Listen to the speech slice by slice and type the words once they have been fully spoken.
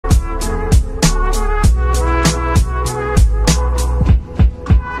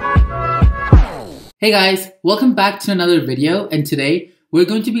Hey guys, welcome back to another video, and today we're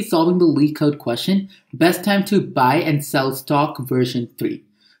going to be solving the LeetCode question, best time to buy and sell stock version 3.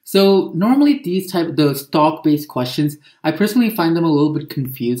 So normally the stock-based questions, I personally find them a little bit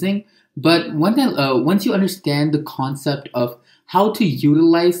confusing, but once you understand the concept of how to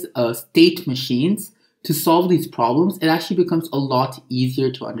utilize state machines to solve these problems, it actually becomes a lot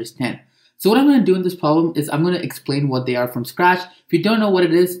easier to understand. So what I'm going to do in this problem is I'm going to explain what they are from scratch. If you don't know what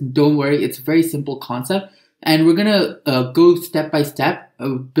it is, don't worry. It's a very simple concept. And we're going to go step by step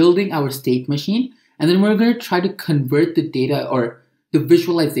building our state machine. And then we're going to try to convert the data or the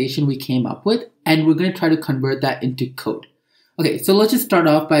visualization we came up with. And we're going to try to convert that into code. Okay, so let's just start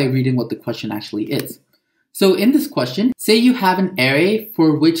off by reading what the question actually is. So in this question, say you have an array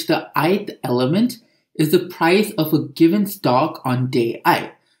for which the ith element is the price of a given stock on day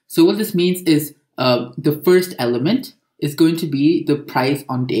I. So what this means is the first element is going to be the price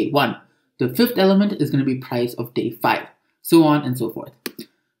on day 1. The fifth element is going to be price of day 5, so on and so forth.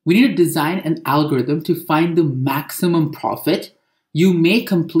 We need to design an algorithm to find the maximum profit. You may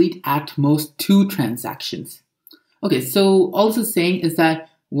complete at most 2 transactions. Okay, so all this is saying is that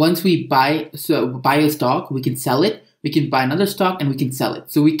once we buy a stock, we can sell it, we can buy another stock, and we can sell it.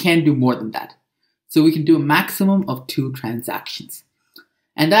 So we can't do more than that. So we can do a maximum of 2 transactions.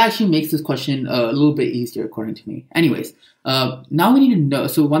 And that actually makes this question a little bit easier according to me. Anyways, now we need to know,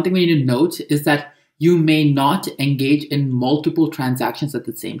 so one thing we need to note is that you may not engage in multiple transactions at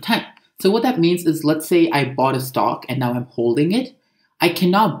the same time. So what that means is, let's say I bought a stock and now I'm holding it. I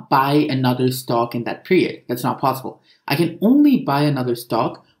cannot buy another stock in that period. That's not possible. I can only buy another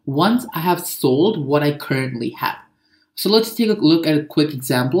stock once I have sold what I currently have. So let's take a look at a quick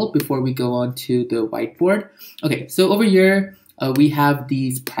example before we go on to the whiteboard. Okay, so over here, we have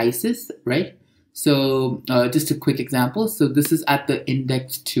these prices, right? So just a quick example. So this is at the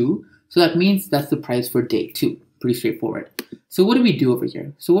index 2. So that means that's the price for day 2. Pretty straightforward. So what do we do over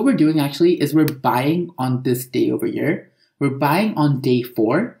here? So what we're doing actually is we're buying on this day over here. We're buying on day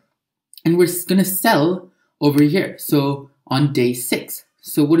 4. And we're going to sell over here. So on day 6.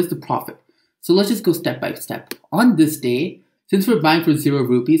 So what is the profit? So let's just go step by step. On this day, since we're buying for 0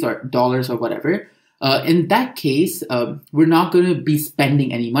 rupees or dollars or whatever, in that case, we're not going to be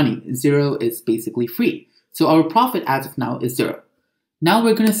spending any money. 0 is basically free. So our profit as of now is 0. Now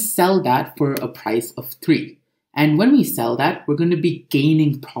we're going to sell that for a price of 3. And when we sell that, we're going to be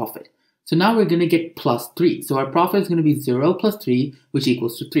gaining profit. So now we're going to get plus 3. So our profit is going to be 0 plus 3, which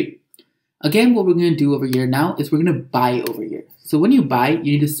equals to 3. Again, what we're going to do over here now is we're going to buy over here. So when you buy,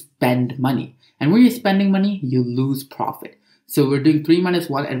 you need to spend money. And when you're spending money, you lose profit. So we're doing 3 minus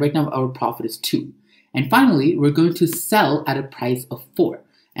 1, and right now our profit is 2. And finally, we're going to sell at a price of 4.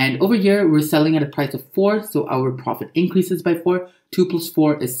 And over here, we're selling at a price of 4, so our profit increases by 4. 2 plus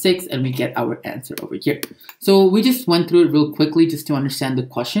 4 is 6, and we get our answer over here. So we just went through it real quickly just to understand the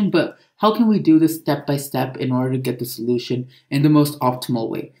question, but how can we do this step by step in order to get the solution in the most optimal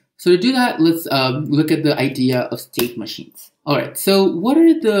way? So to do that, let's look at the idea of state machines. Alright, so what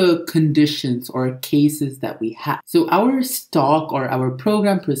are the conditions or cases that we have? So our stock or our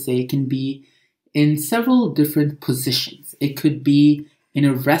program per se can be in several different positions. It could be in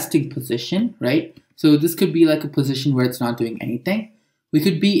a resting position, right? So this could be like a position where it's not doing anything. We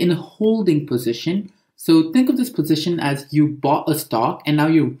could be in a holding position. So think of this position as you bought a stock and now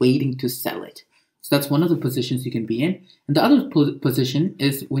you're waiting to sell it. So that's one of the positions you can be in. And the other position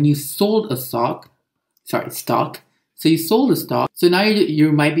is when you sold a stock. So you sold a stock. So now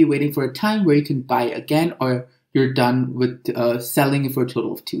you might be waiting for a time where you can buy again, or you're done with selling it for a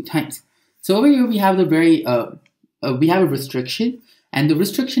total of 2 times. So over here we have we have a restriction, and the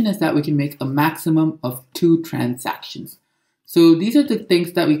restriction is that we can make a maximum of 2 transactions. So these are the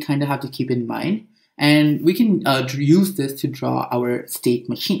things that we kind of have to keep in mind, and we can use this to draw our state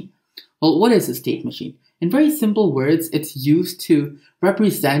machine. Well, what is a state machine? In very simple words, it's used to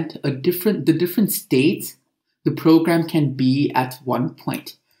represent the different states the program can be at one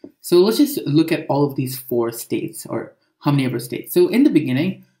point. So let's just look at all of these 4 states, or how many ever states. So in the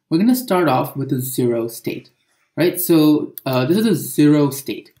beginning, we're going to start off with a 0 state, right? So this is a 0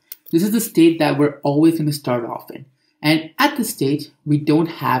 state. This is the state that we're always going to start off in. And at this state, we don't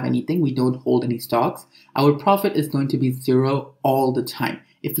have anything. We don't hold any stocks. Our profit is going to be 0 all the time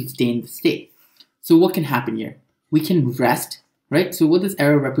if we stay in the state. So what can happen here? We can rest, right? So what this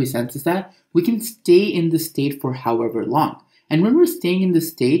arrow represents is that we can stay in the state for however long. And when we're staying in the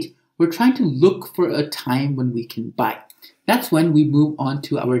state, we're trying to look for a time when we can buy. That's when we move on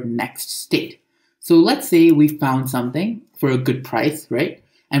to our next state. So let's say we found something for a good price, right?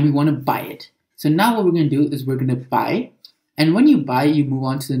 And we want to buy it. So now what we're going to do is we're going to buy. And when you buy, you move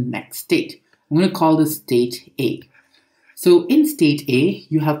on to the next state. I'm going to call this state A. So in state A,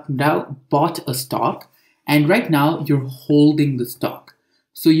 you have now bought a stock, and right now you're holding the stock.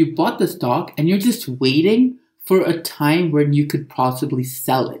 So you bought the stock and you're just waiting for a time when you could possibly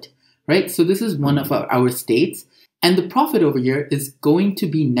sell it, right? So this is one of our states, and the profit over here is going to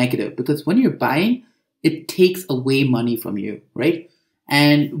be negative because when you're buying, it takes away money from you, right?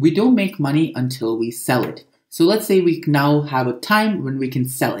 And we don't make money until we sell it. So let's say we now have a time when we can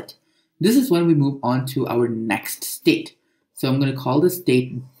sell it. This is when we move on to our next state. So I'm going to call this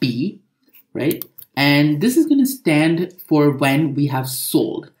state B, right? And this is going to stand for when we have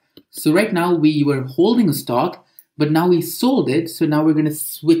sold. So right now we were holding a stock, but now we sold it. So now we're going to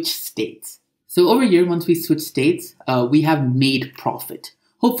switch states. So over here, once we switch states, we have made profit,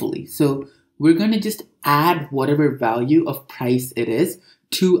 hopefully. So we're going to just add whatever value of price it is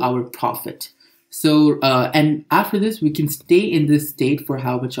to our profit. So, and after this, we can stay in this state for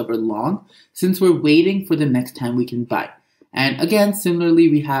however long, since we're waiting for the next time we can buy. And again, similarly,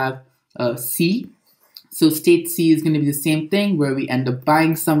 we have C. So state C is going to be the same thing where we end up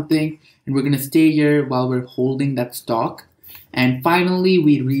buying something and we're going to stay here while we're holding that stock. And finally,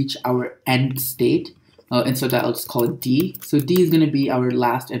 we reach our end state. And so that I'll just call it D. So D is going to be our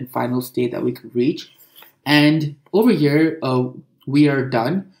last and final state that we could reach. And over here, we are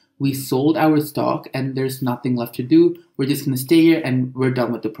done. We sold our stock and there's nothing left to do. We're just going to stay here and we're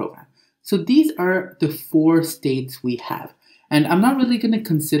done with the program. So these are the 4 states we have. And I'm not really going to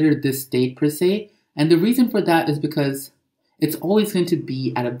consider this state per se. And the reason for that is because it's always going to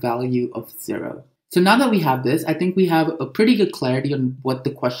be at a value of 0. So now that we have this, I think we have a pretty good clarity on what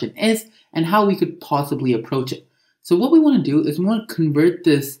the question is and how we could possibly approach it. So what we want to do is we want to convert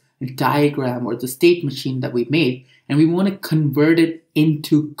this diagram or the state machine that we made, and we want to convert it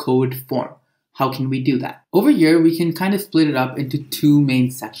into code form. How can we do that? Over here, we can kind of split it up into 2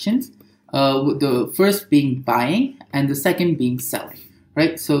 main sections. The first being buying and the second being selling,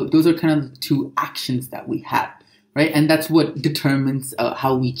 right? So those are kind of the 2 actions that we have, right? And that's what determines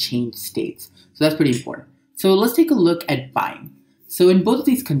how we change states. So that's pretty important. So let's take a look at buying. So in both of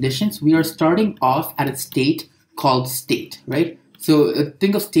these conditions, we are starting off at a state called state, right? So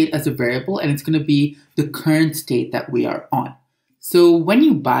think of state as a variable, and it's going to be the current state that we are on. So when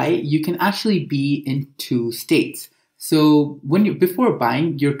you buy, you can actually be in 2 states. So before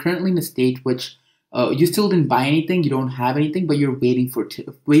buying, you're currently in a state which you still didn't buy anything, you don't have anything, but you're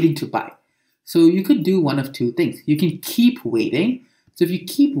waiting to buy. So you could do one of 2 things. You can keep waiting. So if you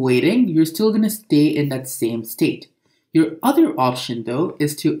keep waiting, you're still going to stay in that same state. Your other option, though,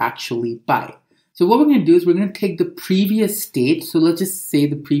 is to actually buy. So what we're going to do is we're going to take the previous state. So let's just say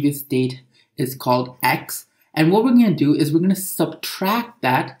the previous state is called X. And what we're going to do is we're going to subtract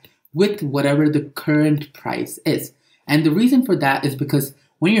that with whatever the current price is. And the reason for that is because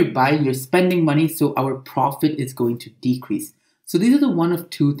when you're buying, you're spending money, so our profit is going to decrease. So these are the one of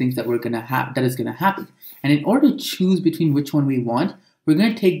 2 things that is going to happen. And in order to choose between which one we want, we're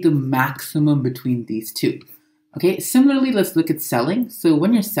going to take the maximum between these 2. Okay, similarly, let's look at selling. So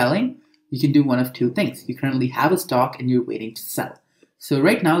when you're selling, you can do one of 2 things. You currently have a stock and you're waiting to sell. So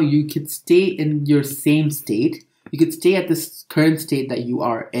right now, you could stay in your same state. You could stay at this current state that you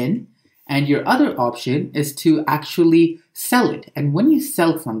are in. And your other option is to actually sell it. And when you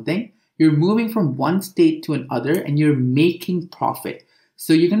sell something, you're moving from one state to another and you're making profit.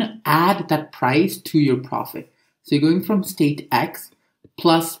 So you're going to add that price to your profit. So you're going from state X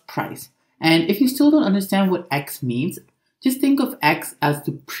plus price. And if you still don't understand what X means, just think of X as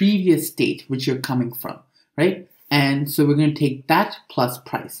the previous state which you're coming from, right? And so we're going to take that plus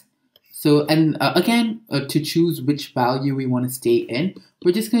price. So, and again, to choose which value we want to stay in,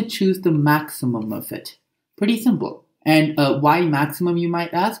 we're just going to choose the maximum of it. Pretty simple. And why maximum, you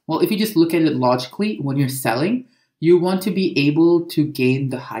might ask? Well, if you just look at it logically, when you're selling, you want to be able to gain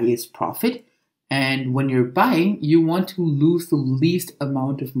the highest profit. And when you're buying, you want to lose the least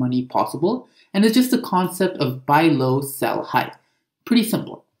amount of money possible. And it's just the concept of buy low, sell high. Pretty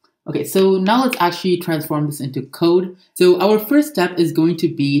simple. Okay, so now let's actually transform this into code. So our first step is going to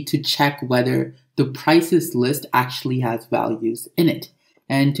be to check whether the prices list actually has values in it.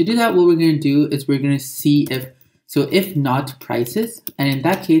 And to do that, what we're going to do is we're going to see if not prices, and in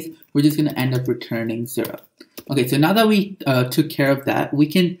that case, we're just going to end up returning 0. Okay, so now that we took care of that, we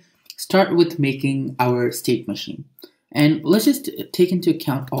can start with making our state machine. And let's just take into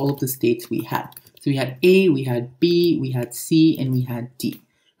account all of the states we had. So we had A, we had B, we had C, and we had D.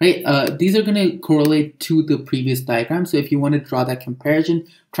 Right? These are going to correlate to the previous diagram. So if you want to draw that comparison,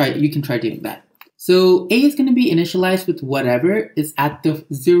 you can try doing that. So A is going to be initialized with whatever is at the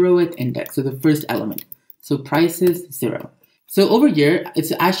 0th index, so the first element. So price is 0. So over here,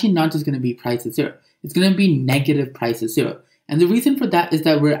 it's actually not just going to be price is 0. It's going to be negative price is 0. And the reason for that is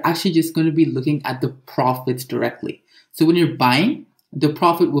that we're actually just going to be looking at the profits directly. So when you're buying, the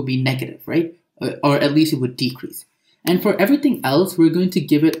profit will be negative, right? Or at least it would decrease. And for everything else, we're going to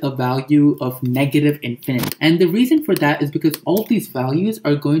give it a value of negative infinity. And the reason for that is because all of these values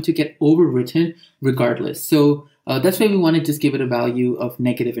are going to get overwritten regardless. So that's why we want to just give it a value of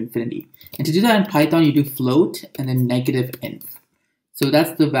negative infinity. And to do that in Python, you do float and then negative inf. So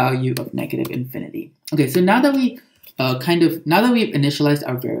that's the value of negative infinity. Okay, so now that we now that we've initialized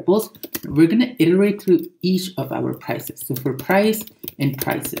our variables, we're going to iterate through each of our prices. So for price and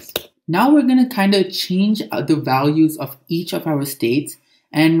prices. Now we're going to kind of change the values of each of our states,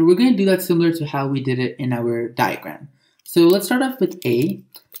 and we're going to do that similar to how we did it in our diagram. So let's start off with A.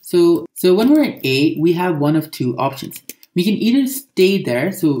 So when we're in A, we have one of two options. We can either stay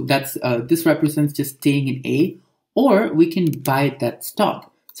there, so that's this represents just staying in A, or we can buy that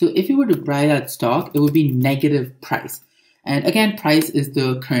stock. So if you were to buy that stock, it would be negative price. And again, price is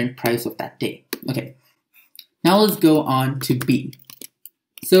the current price of that day. Okay, now let's go on to B.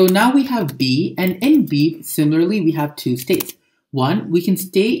 So now we have B, and in B, similarly, we have two states. One, we can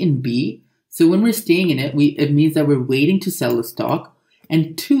stay in B. So when we're staying in it, it means that we're waiting to sell the stock.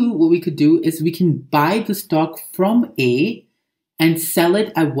 And two, what we could do is we can buy the stock from A and sell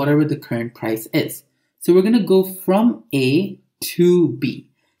it at whatever the current price is. So we're going to go from A to B.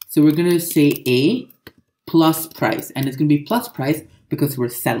 So we're going to say A plus price, and it's going to be plus price because we're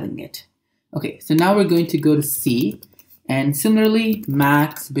selling it. Okay, so now we're going to go to C, and similarly,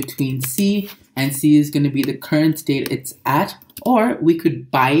 max between C, and C is going to be the current state it's at, or we could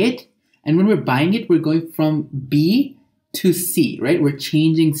buy it, and when we're buying it, we're going from B to C, right? We're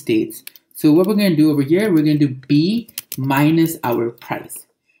changing states. So what we're going to do over here, we're going to do B minus our price.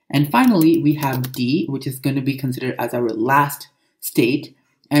 And finally, we have D, which is going to be considered as our last state.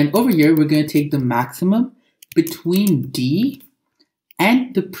 And over here, we're going to take the maximum between D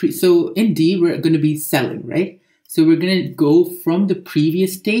and the so in D, we're going to be selling, right? So we're going to go from the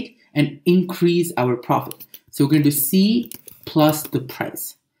previous state and increase our profit. So we're going to do C plus the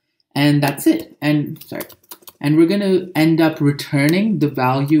price. And that's it. And we're going to end up returning the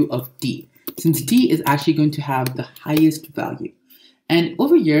value of D, since D is actually going to have the highest value. And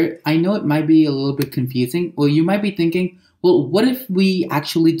over here, I know it might be a little bit confusing. Well, you might be thinking, well, what if we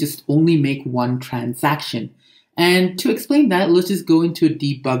actually just only make one transaction? And to explain that, let's just go into a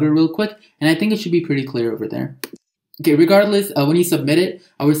debugger real quick, and I think it should be pretty clear over there. Okay, regardless, when you submit it,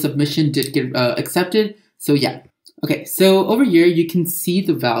 our submission did get accepted, so yeah. Okay, so over here, you can see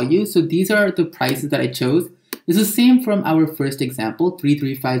the value. So these are the prices that I chose. It's the same from our first example,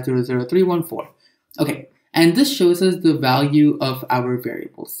 335000314. Okay, and this shows us the value of our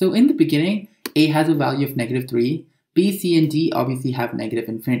variables. So in the beginning, A has a value of -3, B, C, and D obviously have negative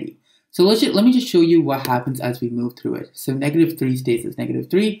infinity. So let me just show you what happens as we move through it. So -3 stays as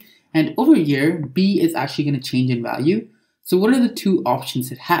 -3, and over here, B is actually going to change in value. So what are the two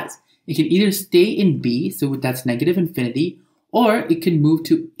options it has? It can either stay in B, so that's negative infinity, or it can move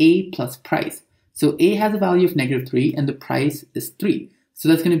to A plus price. So A has a value of -3, and the price is 3. So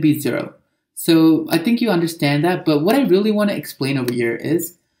that's going to be 0. So I think you understand that, but what I really want to explain over here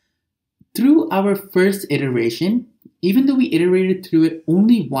is, through our first iteration, even though we iterated through it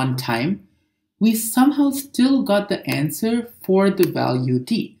only one time, we somehow still got the answer for the value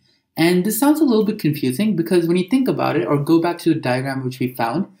D. And this sounds a little bit confusing because when you think about it, or go back to the diagram which we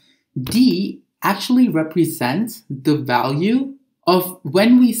found, D actually represents the value of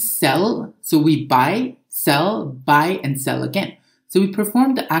when we sell. So we buy, and sell again. So we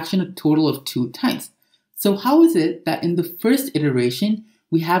performed the action a total of 2 times. So how is it that in the first iteration,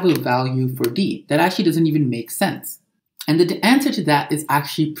 we have a value for D? That actually doesn't even make sense. And the answer to that is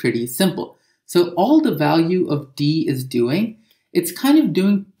actually pretty simple. So all the value of D is doing, it's kind of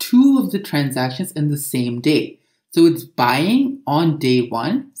doing 2 of the transactions in the same day. So it's buying on day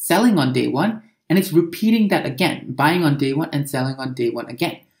 1, selling on day 1, and it's repeating that again, buying on day 1 and selling on day 1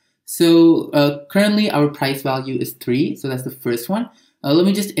 again. So currently our price value is 3, so that's the first one. Let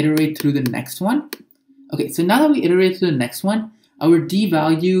me just iterate through the next one. Okay, so now that we iterate through the next one, our D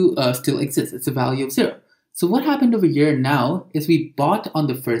value still exists. It's a value of 0. So what happened over here now is we bought on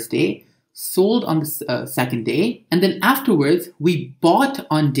the first day, sold on the second day, and then afterwards we bought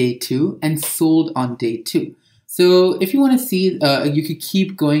on day 2 and sold on day 2. So if you want to see, you could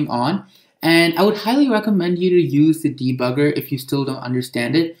keep going on, and I would highly recommend you to use the debugger if you still don't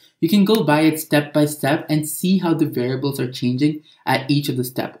understand it. You can go by it step by step and see how the variables are changing at each of the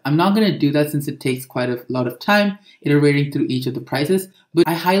steps. I'm not going to do that since it takes quite a lot of time iterating through each of the prices, but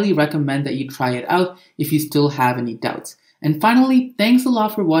I highly recommend that you try it out if you still have any doubts. And finally, thanks a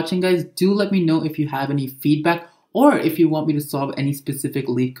lot for watching, guys. Do let me know if you have any feedback or if you want me to solve any specific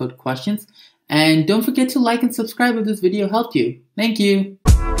LeetCode questions. And don't forget to like and subscribe if this video helped you. Thank you.